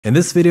In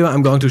this video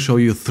I'm going to show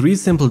you 3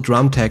 simple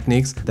drum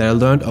techniques that I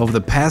learned over the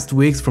past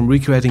weeks from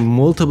recreating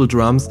multiple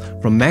drums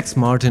from Max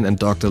Martin and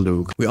Dr.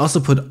 Luke. We also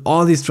put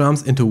all these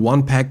drums into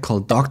one pack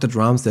called Dr.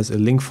 Drums. There's a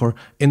link for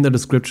in the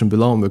description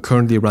below, and we're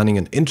currently running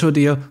an intro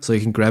deal so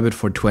you can grab it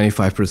for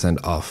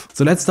 25% off.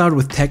 So let's start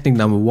with technique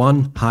number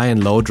 1, high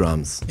and low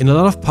drums. In a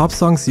lot of pop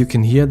songs you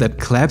can hear that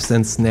claps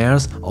and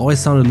snares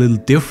always sound a little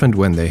different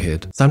when they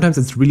hit. Sometimes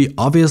it's really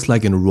obvious,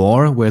 like in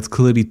Roar, where it's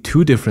clearly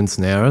 2 different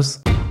snares.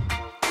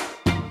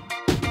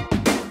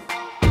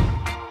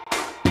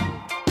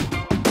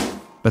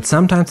 But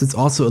sometimes it's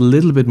also a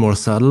little bit more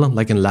subtle,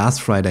 like in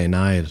Last Friday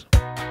Night.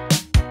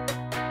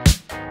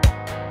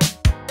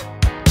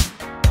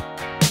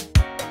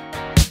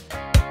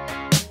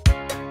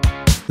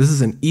 This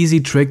is an easy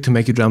trick to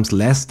make your drums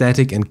less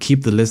static and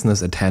keep the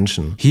listener's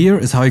attention. Here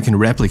is how you can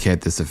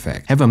replicate this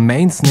effect. Have a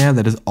main snare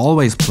that is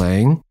always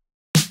playing.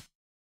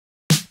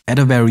 Add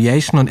a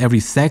variation on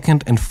every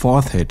second and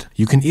fourth hit.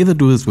 You can either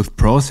do this with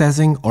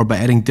processing or by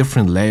adding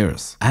different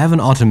layers. I have an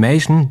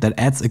automation that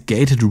adds a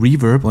gated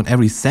reverb on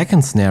every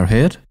second snare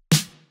hit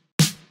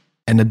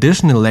and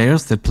additional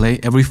layers that play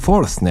every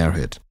fourth snare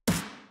hit.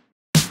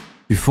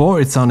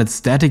 Before it sounded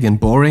static and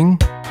boring,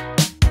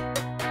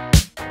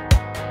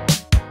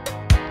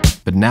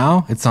 but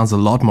now it sounds a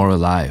lot more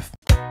alive.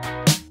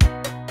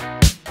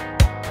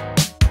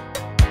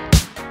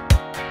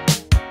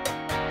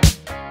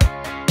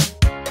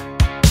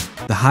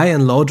 The high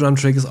and low drum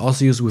trick is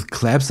also used with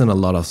claps in a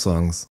lot of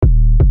songs.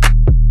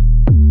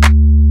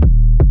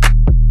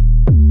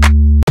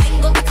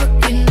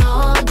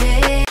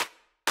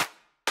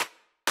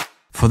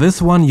 For this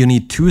one you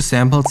need 2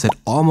 samples that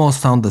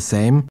almost sound the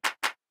same,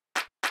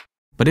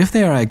 but if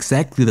they are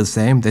exactly the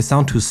same, they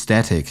sound too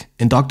static.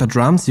 In Dr.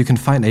 Drums you can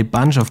find a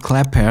bunch of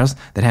clap pairs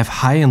that have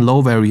high and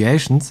low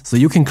variations, so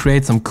you can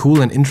create some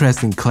cool and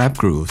interesting clap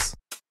grooves.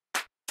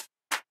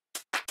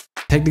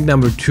 Technique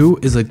number 2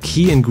 is a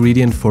key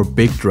ingredient for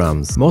big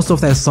drums. Most of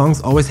their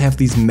songs always have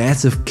these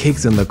massive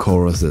kicks in the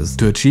choruses.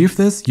 To achieve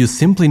this, you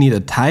simply need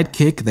a tight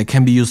kick that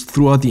can be used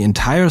throughout the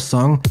entire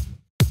song,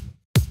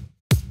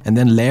 and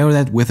then layer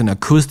that with an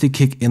acoustic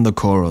kick in the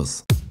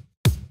chorus.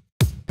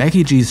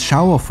 Becky G's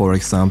Shower, for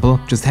example,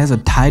 just has a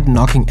tight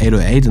knocking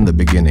 808 in the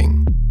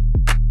beginning.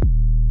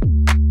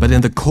 But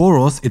in the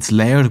chorus it's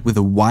layered with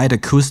a wide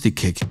acoustic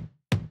kick,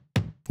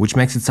 which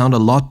makes it sound a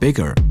lot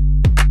bigger.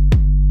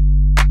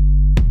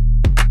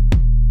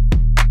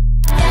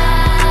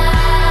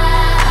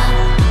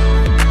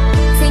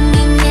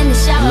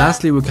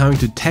 Lastly, we're coming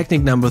to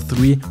technique number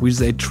 3, which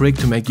is a trick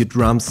to make your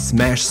drums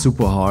smash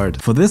super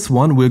hard. For this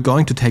one, we're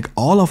going to take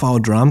all of our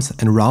drums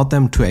and route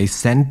them to a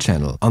send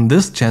channel. On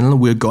this channel,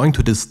 we're going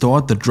to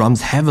distort the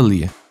drums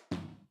heavily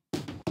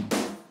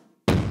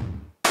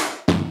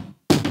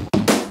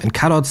and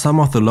cut out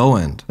some of the low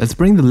end. Let's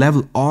bring the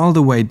level all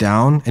the way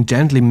down and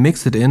gently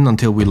mix it in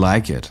until we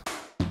like it.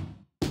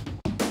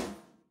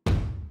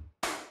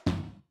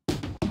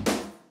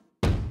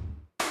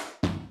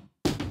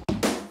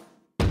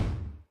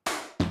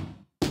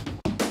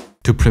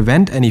 To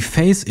prevent any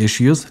phase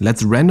issues,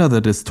 let's render the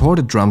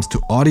distorted drums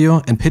to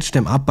audio and pitch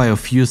them up by a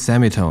few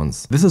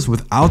semitones. This is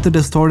without the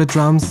distorted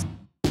drums,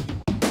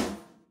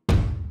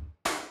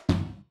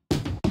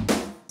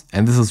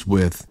 and this is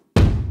with.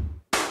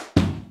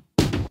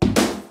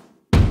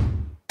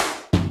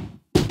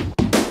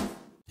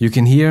 You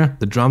can hear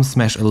the drums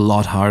smash a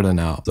lot harder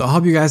now. So I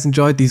hope you guys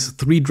enjoyed these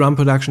 3 drum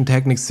production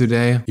techniques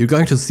today. You're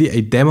going to see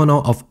a demo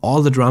now of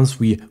all the drums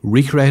we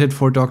recreated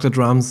for Dr.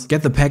 Drums.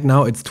 Get the pack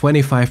now, it's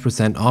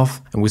 25%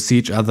 off, and we'll see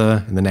each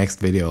other in the next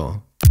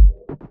video.